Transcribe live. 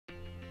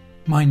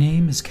My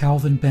name is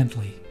Calvin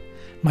Bentley.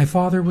 My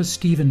father was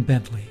Stephen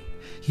Bentley.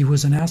 He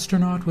was an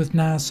astronaut with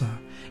NASA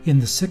in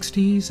the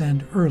 60s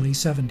and early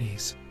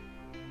 70s.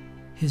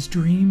 His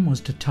dream was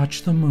to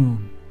touch the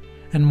moon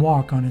and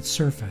walk on its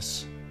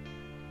surface.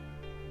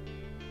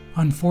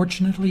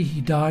 Unfortunately, he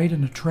died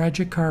in a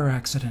tragic car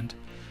accident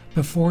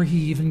before he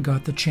even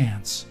got the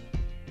chance.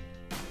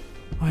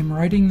 I'm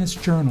writing this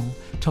journal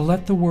to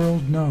let the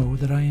world know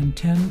that I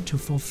intend to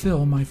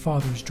fulfill my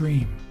father's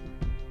dream.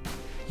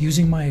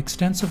 Using my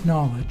extensive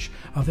knowledge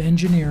of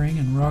engineering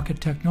and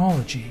rocket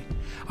technology,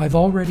 I've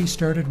already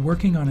started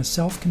working on a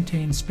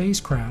self-contained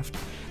spacecraft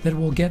that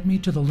will get me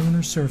to the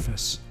lunar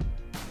surface.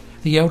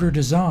 The outer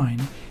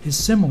design is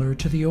similar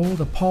to the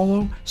old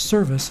Apollo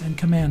service and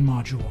command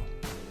module.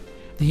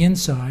 The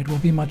inside will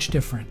be much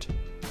different,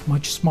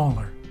 much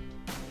smaller.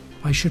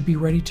 I should be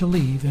ready to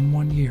leave in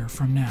 1 year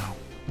from now.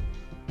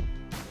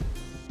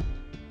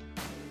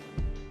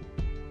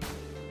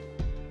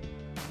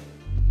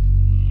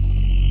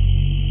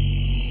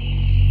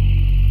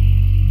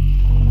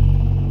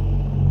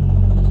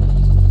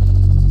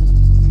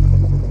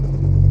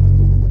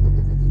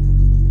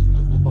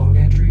 Log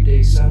entry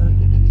day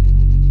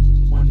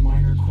 7. 1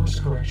 minor course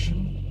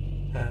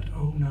correction at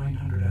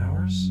 0900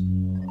 hours.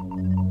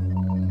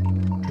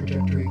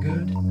 Trajectory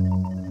good.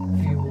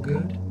 Fuel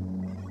good.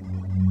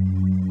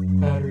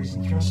 Batteries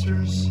and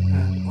thrusters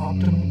at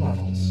optimal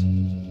levels.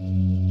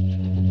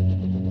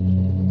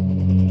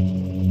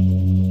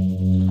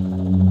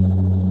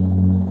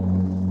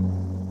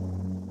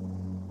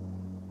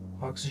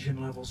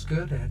 Oxygen levels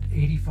good at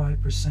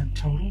 85%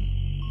 total.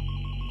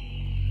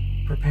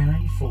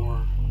 Preparing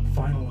for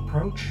final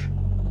approach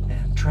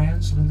and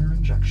translunar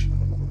injection.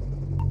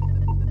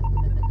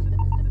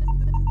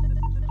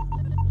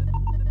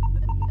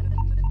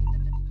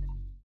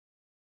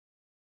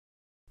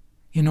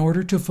 In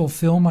order to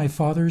fulfill my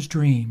father's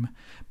dream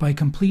by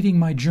completing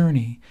my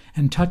journey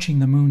and touching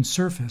the moon's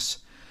surface,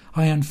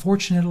 I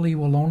unfortunately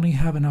will only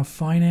have enough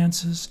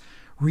finances,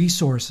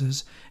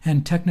 resources,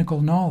 and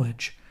technical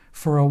knowledge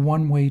for a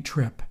one-way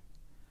trip.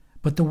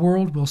 But the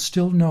world will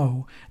still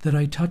know that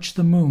I touched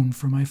the moon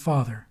for my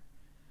father.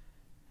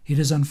 It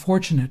is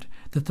unfortunate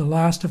that the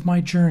last of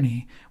my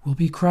journey will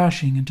be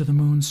crashing into the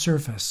moon's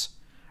surface,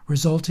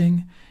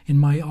 resulting in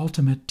my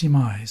ultimate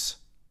demise.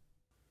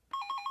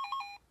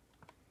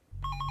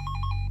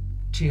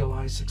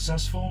 TLI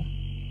successful.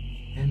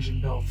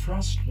 Engine bell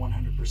thrust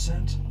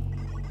 100%.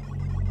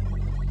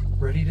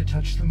 Ready to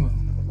touch the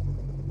moon.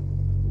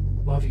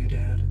 Love you,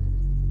 Dad.